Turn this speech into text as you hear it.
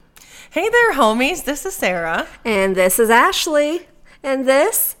Hey there, homies. This is Sarah. And this is Ashley. And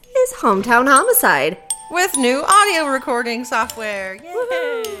this is Hometown Homicide. With new audio recording software. Yay!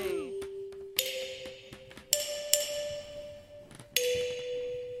 Woohoo!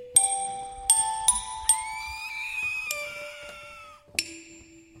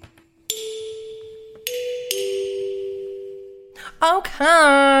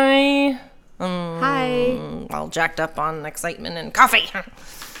 Okay. Hi. All jacked up on excitement and coffee.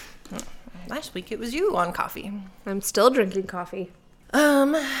 Last week it was you on coffee. I'm still drinking coffee.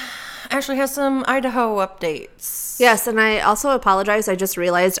 Ashley has some Idaho updates. Yes, and I also apologize. I just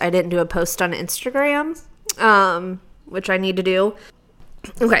realized I didn't do a post on Instagram, which I need to do.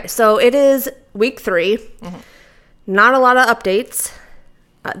 Okay, so it is week 3. Mm-hmm. Not a lot of updates.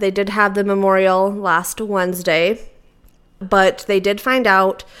 They did have the memorial last Wednesday. But they did find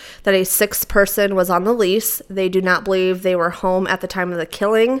out that a 6th person was on the lease. They do not believe they were home at the time of the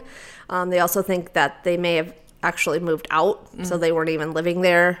killing. They also think that they may have actually moved out, so they weren't even living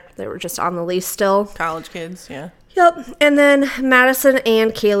there. They were just on the lease still. College kids, yeah. Yep. And then Madison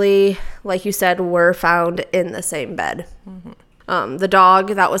and Kaylee, like you said, were found in the same bed. Mm-hmm. The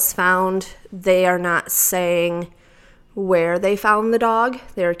dog that was found, they are not saying where they found the dog.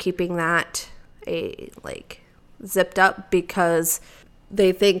 They're keeping that zipped up because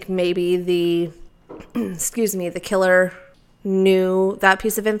they think maybe the killer knew that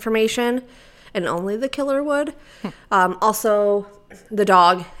piece of information and only the killer would. Also, the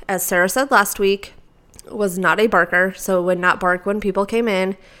dog, as Sarah said last week, was not a barker, so it would not bark when people came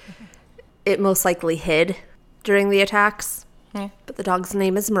in. It most likely hid during the attacks. But the dog's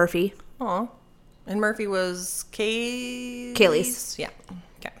name is Murphy. Aw. And Murphy was Kaylee's. Yeah.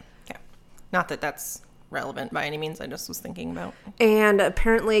 Okay. Not that that's relevant by any means. I just was thinking about. And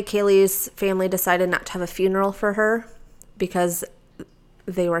apparently Kaylee's family decided not to have a funeral for her because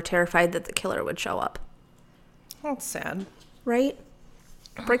they were terrified that the killer would show up. That's sad. Right?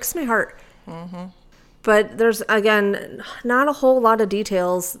 Breaks my heart. Mm-hmm. But there's, again, not a whole lot of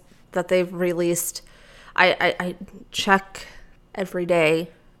details that they've released. I check every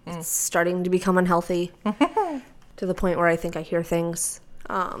day. It's starting to become unhealthy to the point where I think I hear things.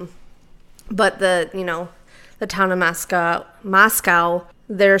 But the town of Moscow,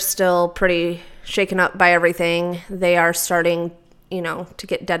 they're still pretty shaken up by everything. They are starting, to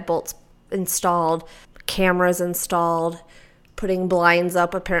get deadbolts installed, cameras installed, putting blinds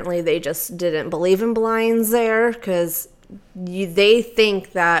up. Apparently they just didn't believe in blinds there because they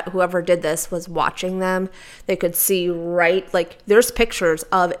think that whoever did this was watching them. They could see there's pictures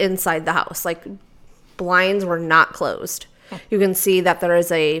of inside the house. Blinds were not closed. You can see that there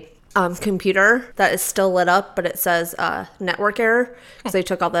is a computer that is still lit up, but it says network error because they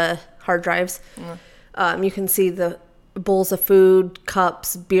took all the hard drives. You can see the bowls of food,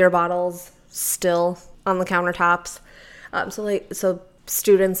 cups, beer bottles still on the countertops. So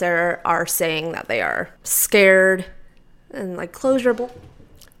students there are saying that they are scared and close your bowl.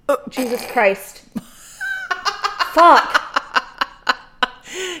 Oh, Jesus Christ. Fuck.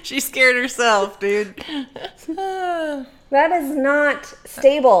 She scared herself, dude. That is not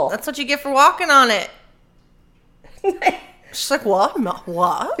stable. That's what you get for walking on it. She's like, what?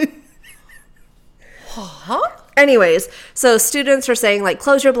 What? Huh? Anyways, so students are saying,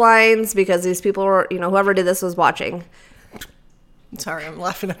 close your blinds because these people were, whoever did this was watching. Sorry, I'm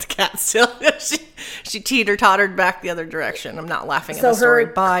laughing at the cat still. She teeter-tottered back the other direction. I'm not laughing at the story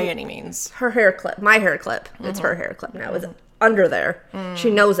by any means. Her hair clip, my hair clip. Mm-hmm. It's her hair clip now. It's under there.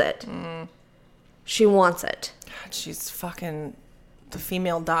 She knows it. She wants it. God, she's fucking the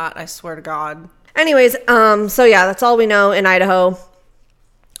female Dot, I swear to God. Anyways, so yeah, that's all we know in Idaho.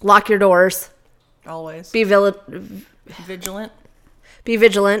 Lock your doors. Always. Be vigilant. Be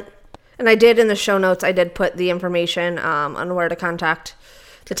vigilant. And I did in the show notes, I did put the information on where to contact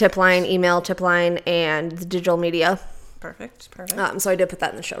the tip line, email tip line, and the digital media. Perfect. So I did put that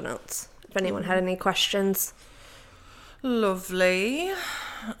in the show notes. If anyone had any questions. Lovely.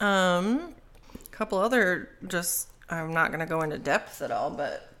 Couple other I'm not going to go into depth at all,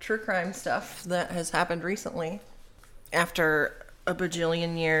 but true crime stuff that has happened recently after a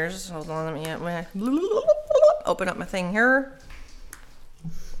bajillion years. Hold on, let me open up my thing here.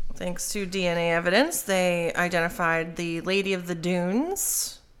 Thanks to DNA evidence, they identified the Lady of the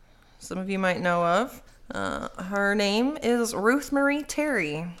Dunes. Some of you might know of. Her name is Ruth Marie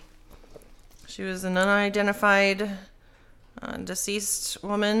Terry. She was an unidentified deceased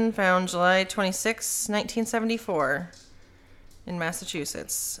woman found July 26, 1974 in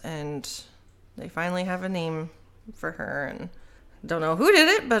Massachusetts. And they finally have a name for her. And don't know who did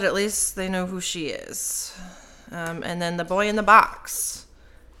it, but at least they know who she is. And then the boy in the box.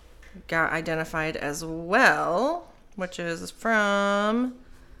 got identified as well, which is from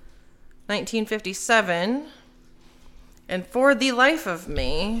 1957. And for the life of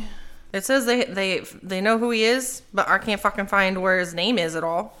me, it says they know who he is, but I can't fucking find where his name is at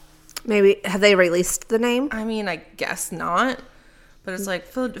all. Maybe, have they released the name? I mean, I guess not. But it's like,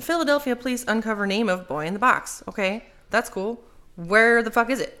 Philadelphia police uncover name of boy in the box. Okay, that's cool. Where the fuck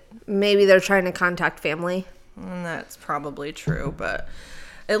is it? Maybe they're trying to contact family. And that's probably true, but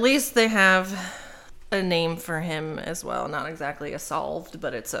at least they have a name for him as well. Not exactly a solved,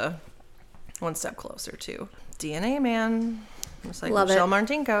 but it's a one step closer to DNA man. It's like Michelle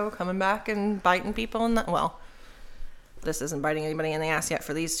Martinko coming back and biting people in the... Well, this isn't biting anybody in the ass yet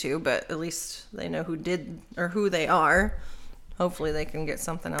for these two, but at least they know who did or who they are. Hopefully they can get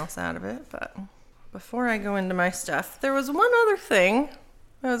something else out of it. But before I go into my stuff, there was one other thing.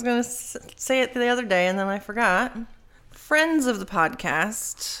 I was going to say it the other day and then I forgot. Friends of the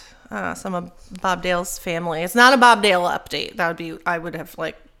podcast, some of Bob Dale's family. It's not a Bob Dale update. That would be, I would have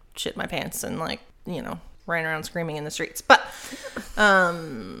like shit my pants and like, you know, ran around screaming in the streets. But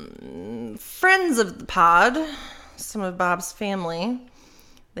friends of the pod, some of Bob's family,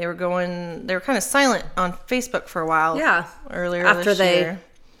 they were kind of silent on Facebook for a while. Yeah. Earlier after this year.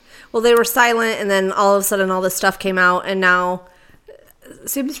 Well, they were silent and then all of a sudden all this stuff came out and now it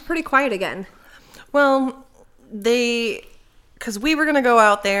seems pretty quiet again. Well, because we were going to go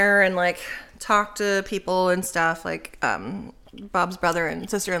out there and like talk to people and stuff, like Bob's brother and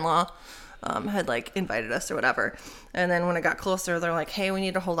sister-in-law had like invited us or whatever. And then when it got closer, they're like, hey, we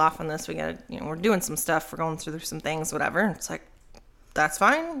need to hold off on this. We got to, we're doing some stuff. We're going through some things, whatever. And it's like, that's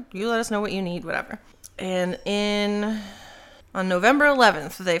fine. You let us know what you need, whatever. And on November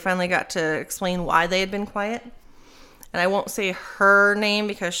 11th, they finally got to explain why they had been quiet. And I won't say her name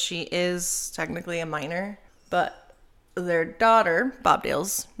because she is technically a minor, but their daughter, Bob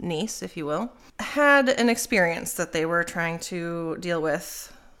Dale's niece, if you will, had an experience that they were trying to deal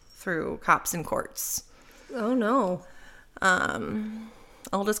with through cops and courts. Oh, no.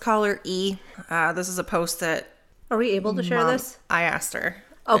 I'll just call her E. This is a post that... Are we able to share this? I asked her.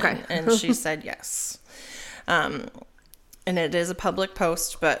 Okay. And she said yes. And it is a public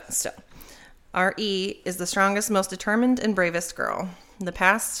post, but still. Our E is the strongest, most determined, and bravest girl. The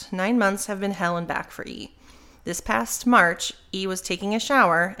past 9 months have been hell and back for E. This past March, E was taking a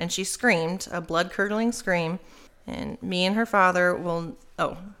shower, and she screamed, a blood-curdling scream, and me and her father will...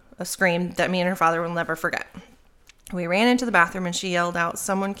 Oh, a scream that me and her father will never forget. We ran into the bathroom, and she yelled out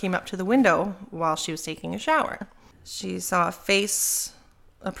someone came up to the window while she was taking a shower. She saw a face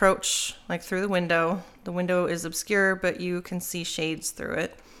approach, like, through the window. The window is obscure, but you can see shades through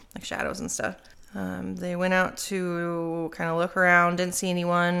it, like shadows and stuff. They went out to kind of look around, didn't see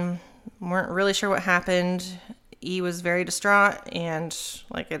anyone, weren't really sure what happened. E was very distraught, and,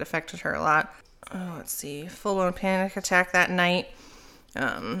 like, it affected her a lot. Let's see, full-blown panic attack that night,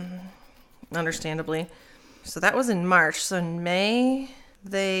 understandably. So that was in March. So in May,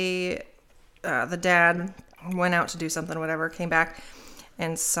 the dad went out to do something, whatever, came back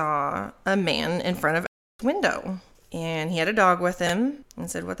and saw a man in front of a window. And he had a dog with him and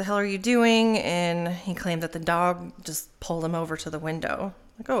said, what the hell are you doing? And he claimed that the dog just pulled him over to the window.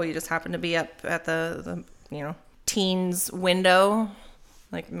 Like, oh, you just happened to be up at the teen's window,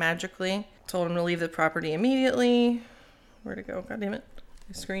 like magically. Told him to leave the property immediately. Where'd it go? God damn it.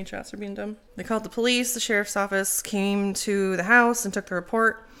 The screenshots are being done. They called the police. The sheriff's office came to the house and took the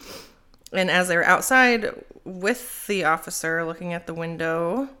report. And as they were outside with the officer looking at the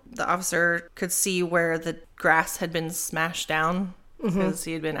window, the officer could see where the grass had been smashed down because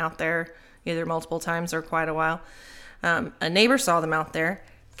he had been out there either multiple times or quite a while. A neighbor saw them out there,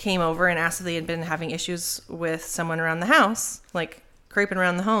 came over and asked if they had been having issues with someone around the house, like creeping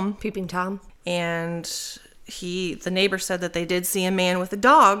around the home. Peeping Tom. And the neighbor said that they did see a man with a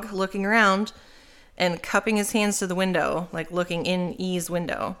dog looking around and cupping his hands to the window, like looking in E's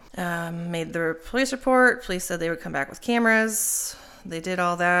window. Made the police report. Police said they would come back with cameras. They did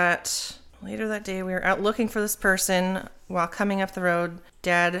all that. Later that day, we were out looking for this person. While coming up the road,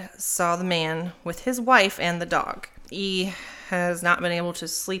 Dad saw the man with his wife and the dog. E has not been able to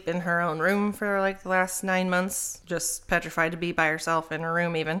sleep in her own room for like the last 9 months. Just petrified to be by herself in her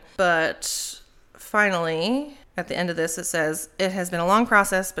room even. But finally, at the end of this, it says, it has been a long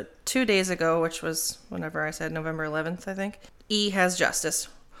process, but 2 days ago, which was whenever I said November 11th, I think, E has justice.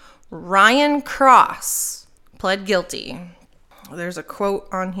 Ryan Cross pled guilty. There's a quote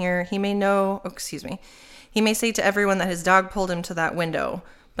on here. He may say to everyone that his dog pulled him to that window,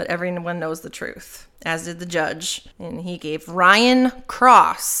 but everyone knows the truth, as did the judge. And he gave Ryan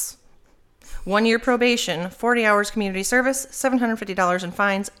Cross 1 year probation, 40 hours community service, $750 in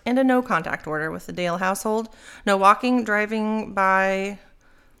fines, and a no contact order with the Dale household. No walking or driving by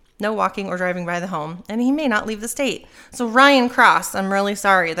the home, and he may not leave the state. So Ryan Cross, I'm really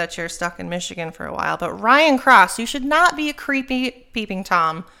sorry that you're stuck in Michigan for a while, but Ryan Cross, you should not be a creepy peeping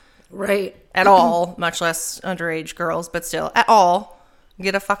Tom. Right. At all, much less underage girls, but still, at all.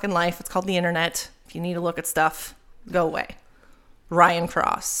 Get a fucking life. It's called the internet. If you need to look at stuff, go away. Ryan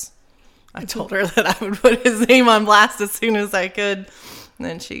Cross. I told her that I would put his name on blast as soon as I could, and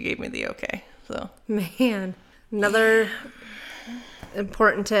then she gave me the okay. So, man, another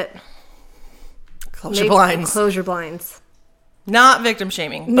important tip. Close your blinds. Close your blinds. Not victim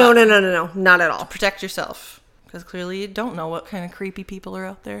shaming. No, not at all. Protect yourself, because clearly you don't know what kind of creepy people are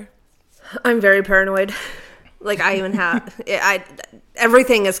out there. I'm very paranoid. Like, I even have...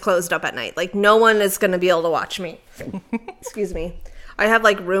 everything is closed up at night. Like, no one is going to be able to watch me. Excuse me. I have,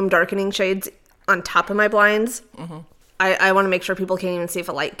 like, room darkening shades on top of my blinds. Mm-hmm. I want to make sure people can't even see if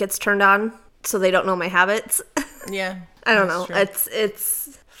a light gets turned on, so they don't know my habits. Yeah. I don't know. True.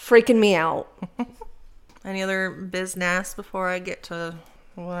 It's freaking me out. Any other business before I get to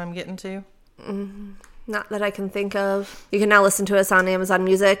what I'm getting to? Not that I can think of. You can now listen to us on Amazon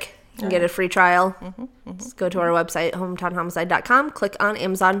Music. You can get a free trial. Just go to our website, hometownhomicide.com. Click on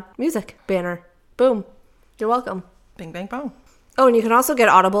Amazon Music banner. Boom. You're welcome. Bing, bang, bong. Oh, and you can also get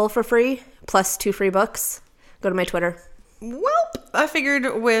Audible for free, plus 2 free books. Go to my Twitter. Well, I figured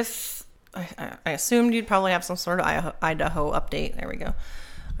I assumed you'd probably have some sort of Idaho update. There we go.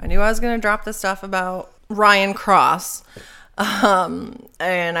 I knew I was going to drop the stuff about Ryan Cross.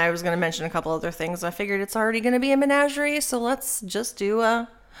 And I was going to mention a couple other things. I figured it's already going to be a menagerie, so let's just do a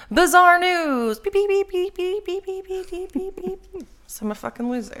bizarre news. Beep, beep, beep, beep, beep, beep, beep, beep, beep, beep, beep. So I'm a fucking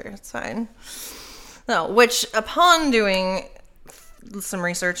loser. It's fine. No, which, upon doing some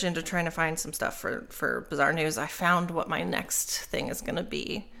research into trying to find some stuff for bizarre news, I found what my next thing is going to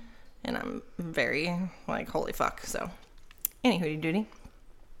be. And I'm very, like, holy fuck. So, anywho doody.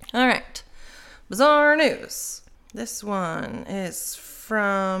 All right. Bizarre news. This one is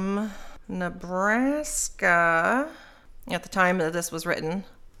from Nebraska. At the time that this was written,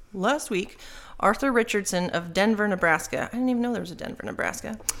 last week, Arthur Richardson of Denver, Nebraska. I didn't even know there was a Denver,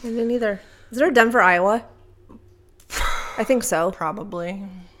 Nebraska. I didn't either. Is there a Denver, Iowa? I think so. Probably.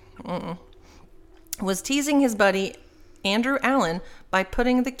 Was teasing his buddy Andrew Allen by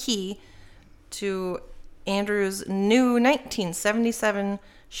putting the key to Andrew's new 1977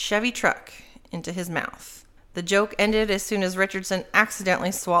 Chevy truck into his mouth. The joke ended as soon as Richardson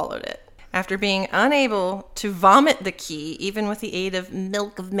accidentally swallowed it. After being unable to vomit the key, even with the aid of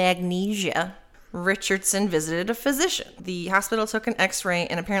milk of magnesia, Richardson visited a physician. The hospital took an x-ray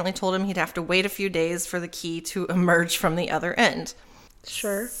and apparently told him he'd have to wait a few days for the key to emerge from the other end.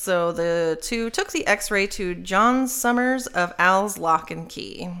 Sure. So the two took the x-ray to John Summers of Al's Lock and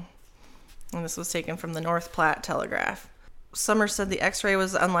Key. And this was taken from the North Platte Telegraph. Summers said the x-ray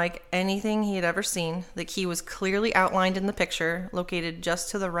was unlike anything he had ever seen. The key was clearly outlined in the picture, located just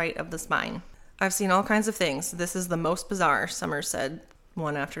to the right of the spine. I've seen all kinds of things. This is the most bizarre, Summers said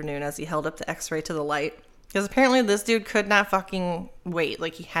one afternoon as he held up the x-ray to the light. Because apparently this dude could not fucking wait.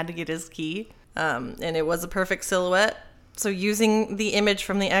 Like, he had to get his key. And it was a perfect silhouette. So using the image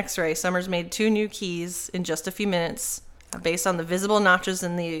from the x-ray, Summers made 2 new keys in just a few minutes based on the visible notches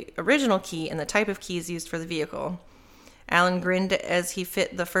in the original key and the type of keys used for the vehicle. Allen grinned as he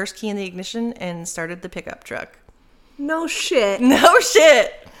fit the first key in the ignition and started the pickup truck. No shit. No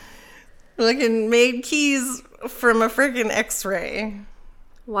shit. Looking made keys from a freaking x-ray.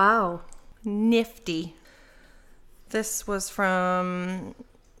 Wow. Nifty. This was from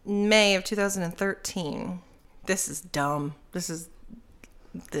May of 2013. This is dumb. This was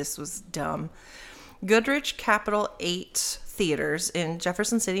dumb. Goodrich Capital 8 Theaters in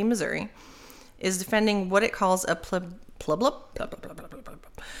Jefferson City, Missouri, is defending what it calls a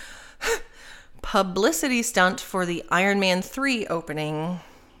publicity stunt for the Iron Man 3 opening.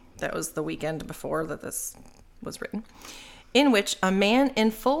 That was the weekend before that this was written. In which a man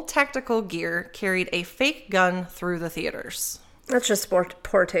in full tactical gear carried a fake gun through the theaters. That's just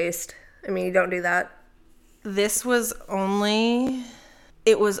poor taste. I mean, you don't do that. This was only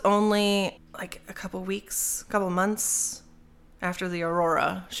like a couple months after the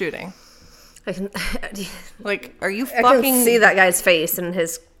Aurora shooting. I can like, are you I fucking can see that guy's face and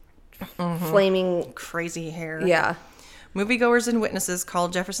his flaming crazy hair? Yeah. Moviegoers and witnesses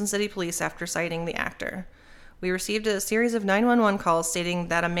called Jefferson City Police after sighting the actor. We received a series of 911 calls stating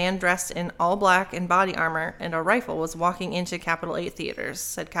that a man dressed in all black and body armor and a rifle was walking into Capital 8 Theaters,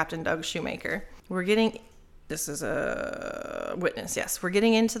 said Captain Doug Shoemaker. We're getting This is a witness, yes. We're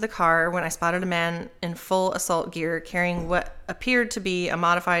getting into the car when I spotted a man in full assault gear carrying what appeared to be a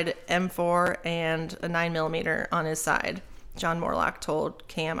modified M4 and a 9mm on his side, John Morlock told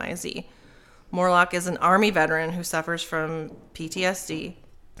KMIZ. Morlock is an Army veteran who suffers from PTSD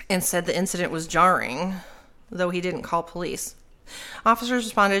and said the incident was jarring, though he didn't call police. Officers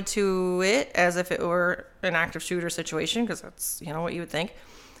responded to it as if it were an active shooter situation, because that's, what you would think.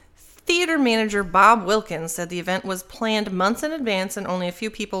 Theater manager Bob Wilkins said the event was planned months in advance and only a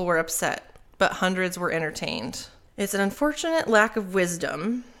few people were upset, but hundreds were entertained. It's an unfortunate lack of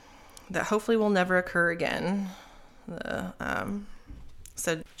wisdom that hopefully will never occur again,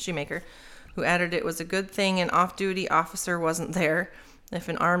 said Shoemaker, who added it was a good thing an off-duty officer wasn't there. If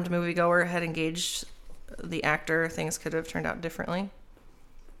an armed moviegoer had engaged the actor, things could have turned out differently.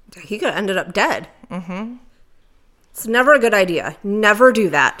 He could have ended up dead. Mm-hmm. It's never a good idea. Never do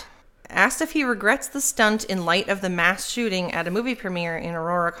that. Asked if he regrets the stunt in light of the mass shooting at a movie premiere in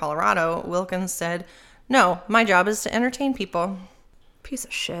Aurora, Colorado, Wilkins said, "No, my job is to entertain people." Piece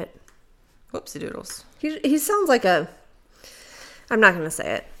of shit. Whoopsie doodles. He sounds like a... I'm not going to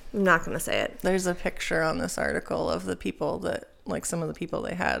say it. There's a picture on this article of the people that, some of the people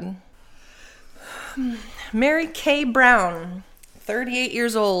they had. Mary Kay Brown, 38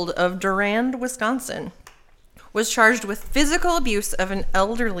 years old, of Durand, Wisconsin, was charged with physical abuse of an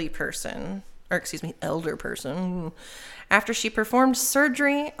elder person, after she performed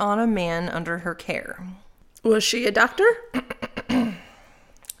surgery on a man under her care. Was she a doctor?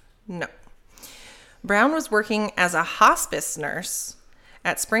 No. Brown was working as a hospice nurse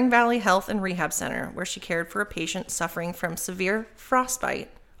at Spring Valley Health and Rehab Center, where she cared for a patient suffering from severe frostbite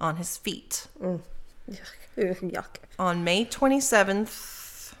on his feet. Yuck. On May 27th...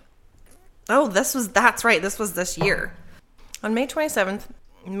 Oh, that's right. This was this year. On May 27th,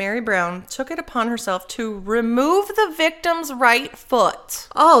 Mary Brown took it upon herself to remove the victim's right foot.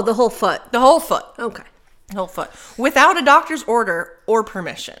 Oh, the whole foot. The whole foot. Okay. The whole foot. Without a doctor's order or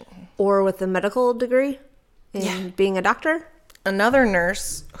permission. Or with a medical degree in being a doctor? Another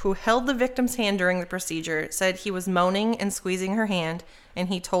nurse who held the victim's hand during the procedure said he was moaning and squeezing her hand, and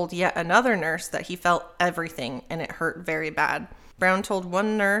he told yet another nurse that he felt everything and it hurt very bad. Brown told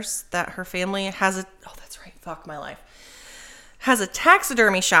one nurse that her family has a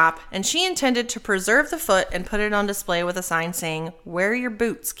taxidermy shop, and she intended to preserve the foot and put it on display with a sign saying, "Wear your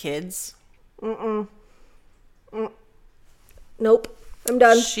boots, kids." Nope. I'm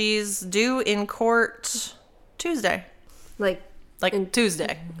done. She's due in court Tuesday.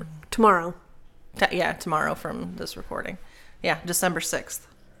 Tuesday. Tomorrow. Tomorrow from this recording. Yeah, December 6th.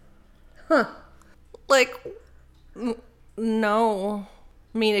 Huh. No.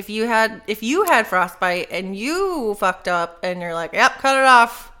 I mean, if you had frostbite and you fucked up and you're like, "Yep, cut it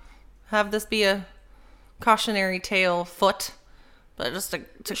off. Have this be a cautionary tale foot." But just to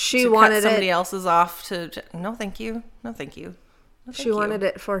cut somebody else's off no, thank you. No, thank you. No, she wanted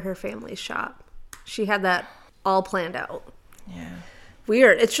it for her family's shop. She had that all planned out. Yeah.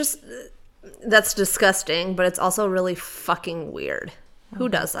 Weird. It's just, that's disgusting, but it's also really fucking weird. Who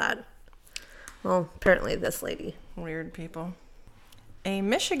does that? Well, apparently this lady. Weird people. A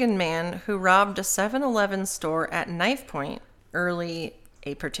Michigan man who robbed a 7-Eleven store at Knife Point early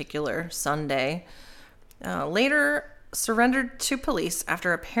a particular Sunday later surrendered to police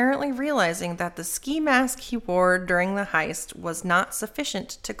after apparently realizing that the ski mask he wore during the heist was not sufficient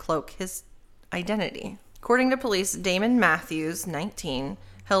to cloak his identity. According to police, Damon Matthews, 19,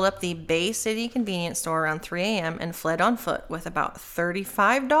 held up the Bay City convenience store around 3 a.m. and fled on foot with about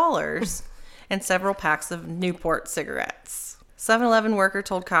 $35 and several packs of Newport cigarettes. 7-Eleven worker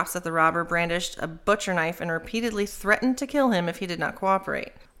told cops that the robber brandished a butcher knife and repeatedly threatened to kill him if he did not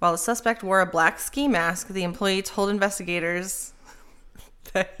cooperate. While the suspect wore a black ski mask, the employee told investigators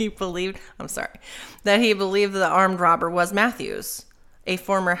that he believed the armed robber was Matthews, a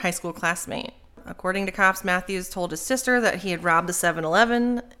former high school classmate. According to cops, Matthews told his sister that he had robbed the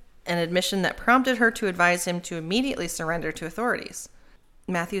 7-Eleven, an admission that prompted her to advise him to immediately surrender to authorities.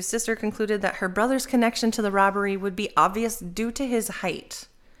 Matthews' sister concluded that her brother's connection to the robbery would be obvious due to his height.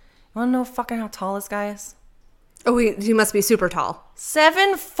 You want to know fucking how tall this guy is? Oh, he must be super tall.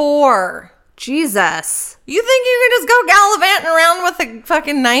 7'4". Jesus. You think you can just go gallivanting around with a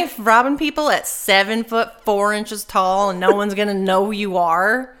fucking knife robbing people at 7'4" tall and no one's gonna know who you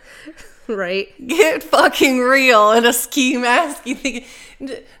are? Right. Get fucking real in a ski mask. You think...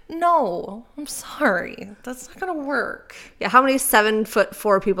 No, I'm sorry. That's not gonna work. Yeah, how many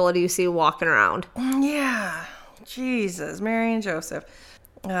 7'4" people do you see walking around? Yeah. Jesus. Mary and Joseph.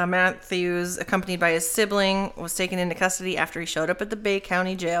 Matthews, accompanied by his sibling, was taken into custody after he showed up at the Bay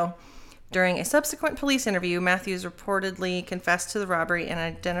County Jail During a subsequent police interview, Matthews reportedly confessed to the robbery and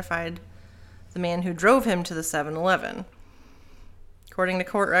identified the man who drove him to the 7-Eleven. According to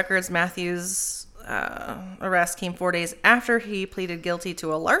court records, Matthews' arrest came 4 days after he pleaded guilty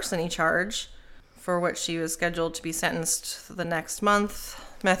to a larceny charge, for which he was scheduled to be sentenced the next month.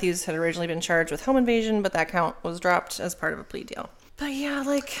 Matthews had originally been charged with home invasion, but that count was dropped as part of a plea deal. But yeah,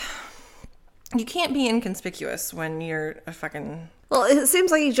 like, you can't be inconspicuous when you're a fucking... Well, it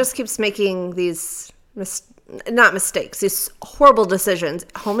seems like he just keeps making these, not mistakes, these horrible decisions.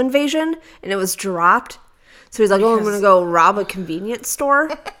 Home invasion, and it was dropped. So he's like, oh, I'm going to go rob a convenience store.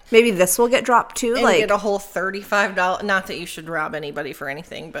 Maybe this will get dropped too. And like get a whole $35, not that you should rob anybody for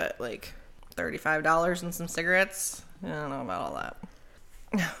anything, but like $35 and some cigarettes. I don't know about all that.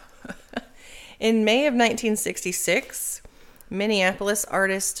 In May of 1966, Minneapolis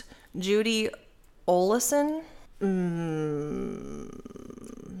artist Judy Olison,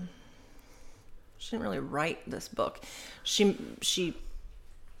 she didn't really write this book. She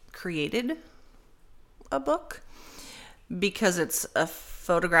created a book because it's a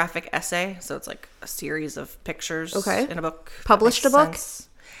photographic essay, so it's like a series of pictures in a book. Published a book?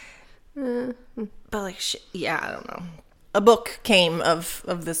 But like, yeah, I don't know. A book came of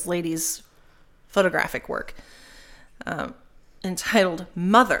this lady's photographic work, entitled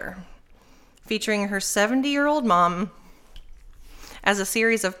Mother, featuring her 70-year-old mom as a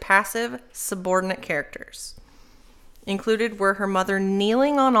series of passive, subordinate characters. Included were her mother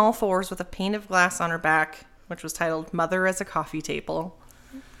kneeling on all fours with a pane of glass on her back, which was titled Mother as a Coffee Table,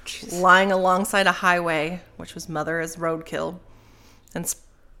 lying alongside a highway, which was Mother as Roadkill, and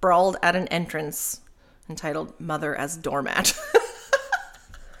sprawled at an entrance, entitled Mother as Doormat.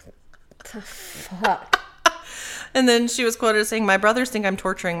 What the fuck? And then she was quoted as saying, "My brothers think I'm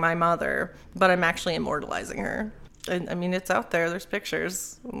torturing my mother, but I'm actually immortalizing her." And I mean, it's out there. There's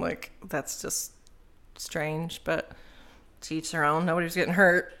pictures. I'm like, that's just strange, but to each their own. Nobody's getting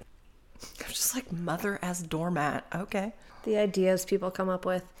hurt. I'm just like, Mother as Doormat. Okay. The ideas people come up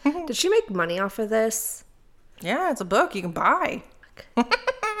with. Did she make money off of this? Yeah, it's a book you can buy.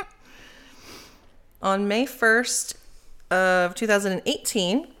 On May 1st of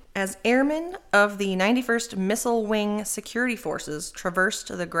 2018, as airmen of the 91st Missile Wing Security Forces traversed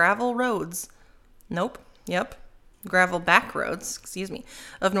the gravel back roads,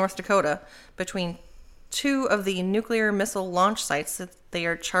 of North Dakota between two of the nuclear missile launch sites that they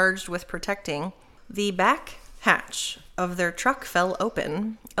are charged with protecting, the back hatch of their truck fell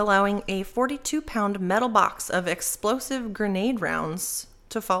open, allowing a 42-pound metal box of explosive grenade rounds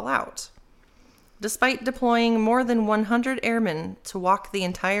to fall out. Despite deploying more than 100 airmen to walk the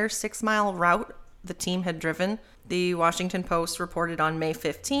entire 6-mile route the team had driven, the Washington Post reported on May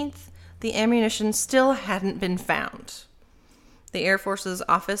 15th, the ammunition still hadn't been found. The Air Force's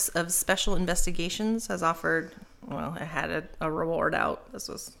Office of Special Investigations has offered, it had a reward out. This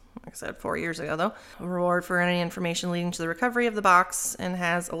was, like I said, 4 years ago, though. A reward for any information leading to the recovery of the box, and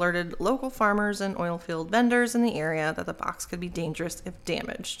has alerted local farmers and oil field vendors in the area that the box could be dangerous if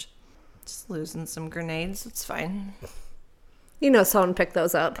damaged. Just losing some grenades, it's fine. You know someone picked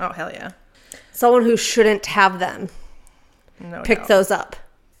those up. Oh, hell yeah. Someone who shouldn't have them picked those up.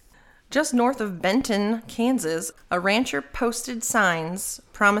 Just north of Benton, Kansas, a rancher posted signs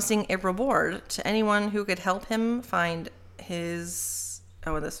promising a reward to anyone who could help him find his...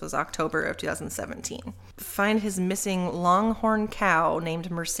 this was October of 2017. Find his missing longhorn cow named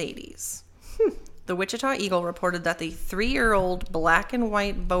Mercedes. The Wichita Eagle reported that the 3-year-old black and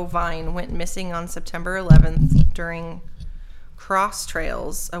white bovine went missing on September 11th during Cross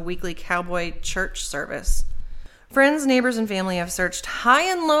Trails, a weekly cowboy church service. Friends, neighbors, and family have searched high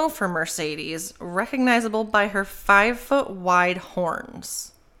and low for Mercedes, recognizable by her 5-foot-wide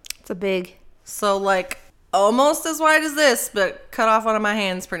horns. It's a big... So, like, almost as wide as this, but cut off one of my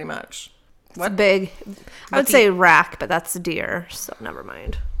hands, pretty much. What? It's big. I would say rack, but that's a deer, so never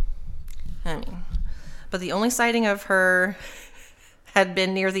mind. But the only sighting of her had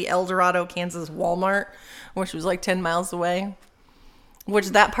been near the El Dorado, Kansas Walmart, which was like 10 miles away. Which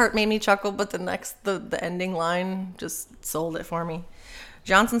that part made me chuckle, but the ending line just sold it for me.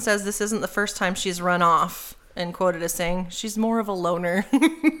 Johnson says this isn't the first time she's run off, and quoted as saying, "She's more of a loner."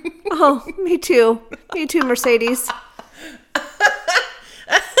 Oh, me too. Me too, Mercedes.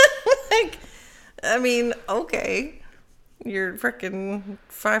 Okay. Your freaking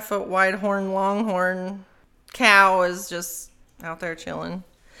 5-foot-wide longhorn cow is just out there chilling.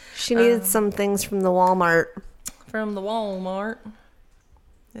 She needed some things from the Walmart. From the Walmart.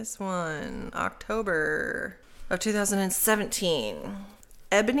 This one, October of 2017.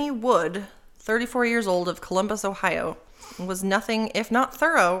 Ebony Wood, 34 years old, of Columbus, Ohio, was nothing if not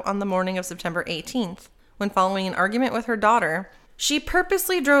thorough on the morning of September 18th, when following an argument with her daughter, she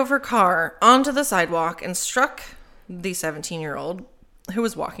purposely drove her car onto the sidewalk and struck the 17-year-old who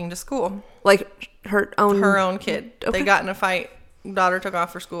was walking to school. Like her own kid. Okay. They got in a fight. Daughter took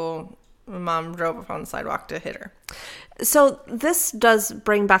off for school. Mom drove up on the sidewalk to hit her. So this does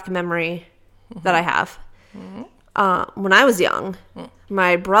bring back a memory that I have. When I was young,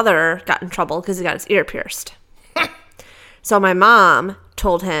 my brother got in trouble because he got his ear pierced. So my mom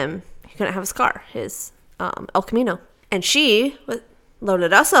told him he couldn't have his car, his El Camino. And she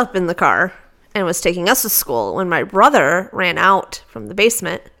loaded us up in the car and was taking us to school when my brother ran out from the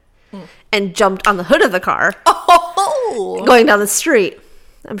basement and jumped on the hood of the car going down the street.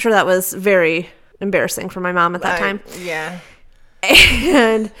 I'm sure that was very embarrassing for my mom at that time. Yeah.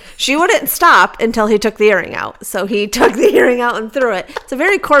 And she wouldn't stop until he took the earring out. So he took the earring out and threw it. It's a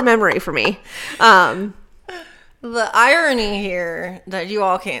very core memory for me. The irony here that you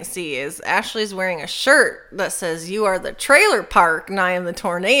all can't see is Ashley's wearing a shirt that says "You are the trailer park, and I am the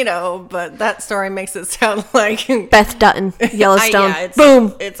tornado," but that story makes it sound like Beth Dutton, Yellowstone. it's,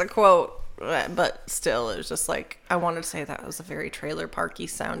 Boom. It's a quote, but still, it was just like I wanted to say that was a very trailer parky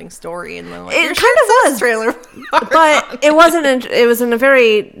sounding story, and then like, It kind of was trailer park, but it wasn't. It was in a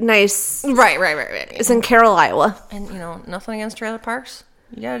very nice. Right. It's in Carroll, Iowa. And nothing against trailer parks.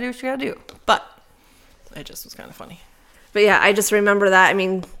 You gotta do what you gotta do, but it just was kind of funny. But yeah, I just remember that. I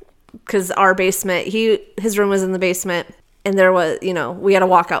mean, because our basement, his room was in the basement, and there was, we had a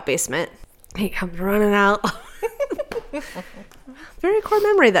walkout basement. He comes running out. Very core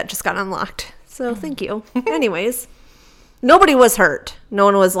memory that just got unlocked. So thank you. Anyways, nobody was hurt. No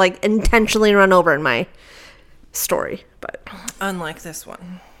one was like intentionally run over in my story. But unlike this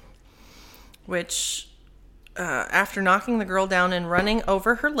one, which after knocking the girl down and running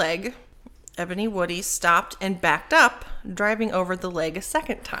over her leg, Ebony Woody stopped and backed up, driving over the leg a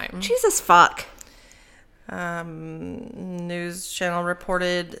second time. Jesus fuck. News channel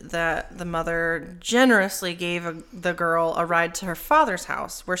reported that the mother generously gave the girl a ride to her father's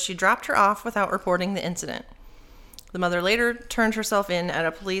house, where she dropped her off without reporting the incident. The mother later turned herself in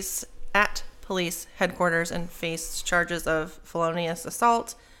at police headquarters and faced charges of felonious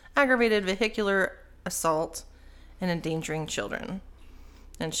assault, aggravated vehicular assault, and endangering children.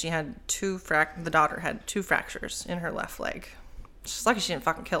 And she had the daughter had 2 fractures in her left leg. She's lucky she didn't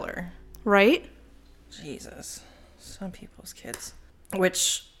fucking kill her. Right? Jesus. Some people's kids.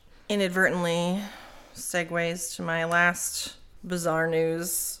 Which inadvertently segues to my last bizarre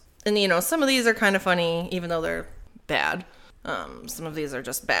news. And, some of these are kind of funny, even though they're bad. Some of these are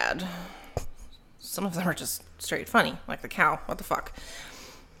just bad. Some of them are just straight funny, like the cow. What the fuck?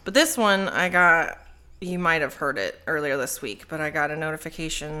 But this one I got... You might have heard it earlier this week, but I got a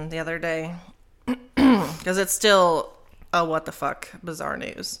notification the other day because it's still a what the fuck bizarre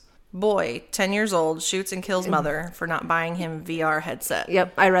news. Boy, 10 years old, shoots and kills mother for not buying him VR headset.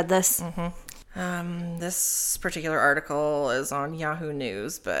 Yep, I read this. This particular article is on Yahoo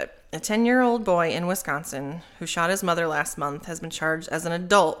News, but a 10-year-old boy in Wisconsin who shot his mother last month has been charged as an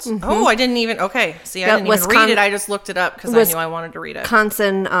adult. Oh, I didn't even... Okay, see, I didn't even read it. I just looked it up because I knew I wanted to read it.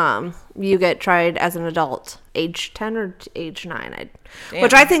 Wisconsin, you get tried as an adult, age 10 or age 9,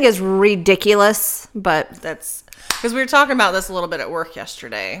 which I think is ridiculous, but... That's... Because we were talking about this a little bit at work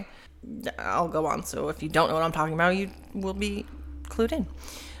yesterday. I'll go on, so if you don't know what I'm talking about, you will be clued in.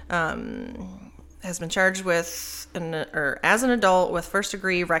 Has been charged with as an adult with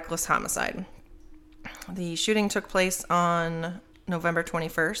first-degree reckless homicide. The shooting took place on November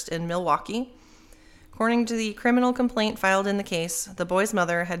 21st in Milwaukee. According to the criminal complaint filed in the case, the boy's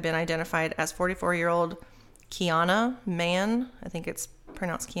mother had been identified as 44-year-old Kiana Mann. I think it's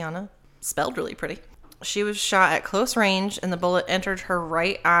pronounced Kiana. Spelled really pretty. She was shot at close range, and the bullet entered her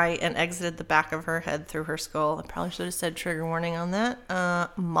right eye and exited the back of her head through her skull. I probably should have said trigger warning on that.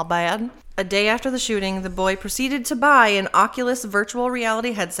 My bad. A day after the shooting, the boy proceeded to buy an Oculus virtual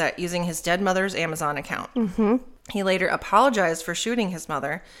reality headset using his dead mother's Amazon account. Mm-hmm. He later apologized for shooting his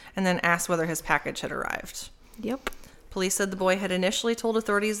mother and then asked whether his package had arrived. Yep. Police said the boy had initially told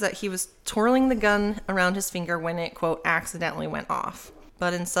authorities that he was twirling the gun around his finger when it, quote, accidentally went off.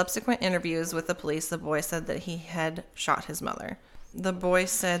 But in subsequent interviews with the police, the boy said that he had shot his mother. The boy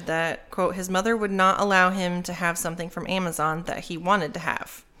said that, quote, his mother would not allow him to have something from Amazon that he wanted to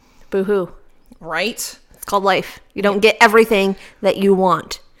have. Boo-hoo. Right? It's called life. You don't get everything that you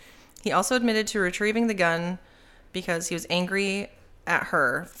want. He also admitted to retrieving the gun because he was angry at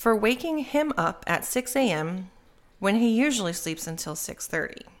her for waking him up at 6 a.m. when he usually sleeps until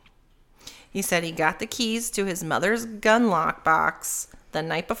 6:30. He said he got the keys to his mother's gun lockbox the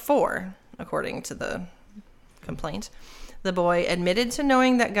night before, according to the complaint, the boy admitted to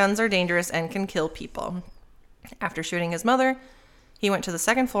knowing that guns are dangerous and can kill people. After shooting his mother, he went to the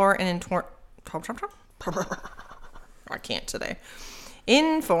second floor and I can't today.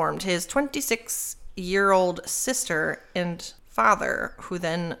 Informed his 26-year-old sister and father, who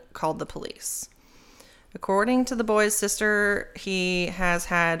then called the police. According to the boy's sister, he has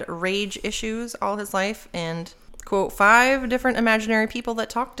had rage issues all his life and, quote, 5 different imaginary people that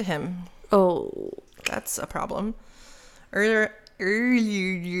talk to him. Oh. That's a problem. I'm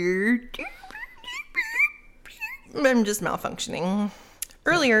just malfunctioning.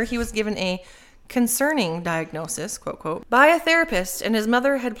 Earlier, he was given a concerning diagnosis, quote, quote, by a therapist, and his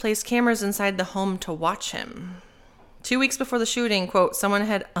mother had placed cameras inside the home to watch him. 2 weeks before the shooting, quote, someone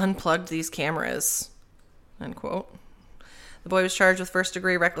had unplugged these cameras, end quote. The boy was charged with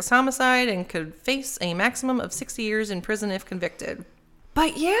first-degree reckless homicide and could face a maximum of 60 years in prison if convicted.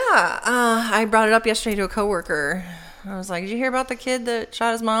 But yeah, I brought it up yesterday to a coworker. I was like, did you hear about the kid that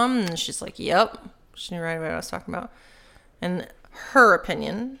shot his mom? And she's like, yep. She knew right away what I was talking about. And her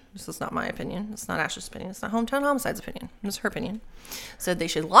opinion, this is not my opinion, it's not Ashley's opinion, it's not Hometown Homicide's opinion, it's her opinion, said they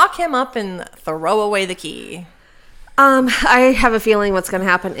should lock him up and throw away the key. I have a feeling what's going to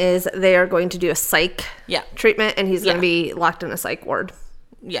happen is they are going to do a psych treatment, and he's going to be locked in a psych ward.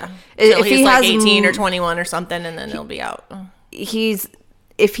 Yeah. If Till he's he like has 18 or 21 or something, and then he'll be out.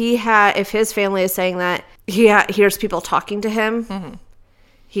 If his family is saying that he hears people talking to him,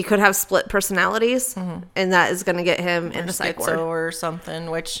 he could have split personalities, and that is going to get him in a psych ward or something.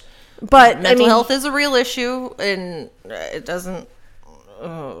 Which, but mental health is a real issue, and it doesn't.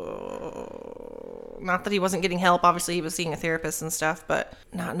 Not that he wasn't getting help. Obviously, he was seeing a therapist and stuff, but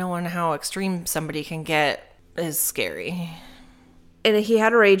not knowing how extreme somebody can get is scary. And he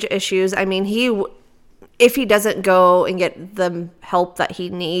had rage issues. I mean, if he doesn't go and get the help that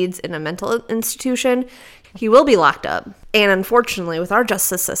he needs in a mental institution, he will be locked up. And unfortunately, with our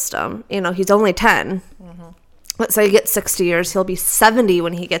justice system, he's only 10. Let's say he gets 60 years. He'll be 70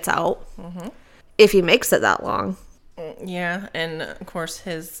 when he gets out, if he makes it that long. Yeah, and of course,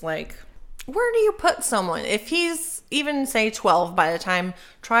 where do you put someone? If he's even, say, 12 by the time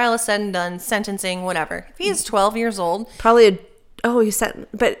trial is said and done, sentencing, whatever. If he's 12 years old. Probably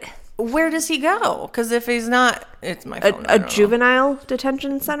but where does he go? Because if he's not, it's my phone. A juvenile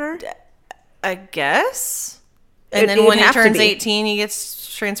detention center? I guess. And then when he turns 18, he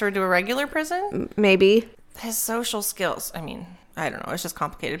gets transferred to a regular prison? Maybe. His social skills, I mean, I don't know. It's just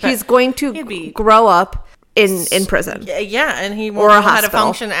complicated. He's going to grow up in prison. Yeah, and he won't know how to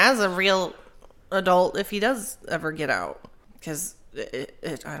function as a real adult if he does ever get out. Because,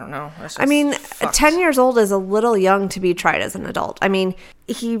 I don't know. I mean, 10 years old is a little young to be tried as an adult. I mean,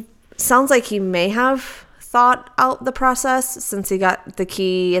 he sounds like he may have thought out the process since he got the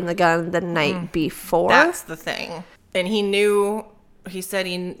key and the gun the night before. That's the thing. And he said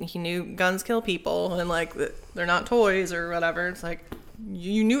he knew guns kill people and they're not toys or whatever. It's like,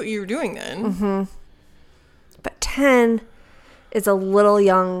 you knew what you were doing then. But 10 is a little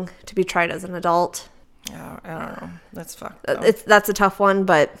young to be tried as an adult. Yeah, I don't know. That's fucked. That's a tough one,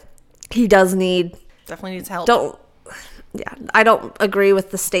 but he does definitely needs help. I don't agree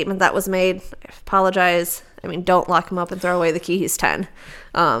with the statement that was made. I apologize. I mean, don't lock him up and throw away the key. He's 10.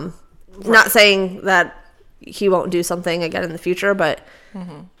 Not saying that he won't do something again in the future, but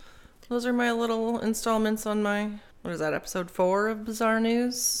those are my little installments on my, what is that, episode 4 of Bizarre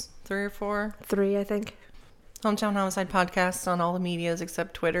News? 3 or 4? 3, I think. Hometown Homicide Podcast on all the medias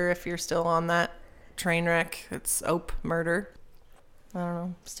except Twitter. If you're still on that train wreck, it's Ope Murder. I don't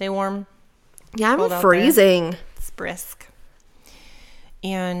know. Stay warm. Yeah, I'm freezing. It's brisk.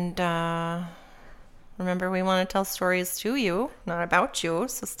 And remember, we want to tell stories to you, not about you,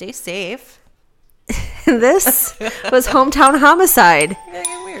 so stay safe. This was Hometown Homicide. Yeah,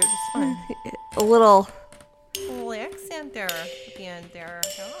 you're weird. It's fine. A little accent there at the end there.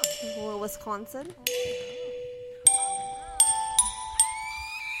 A little Wisconsin.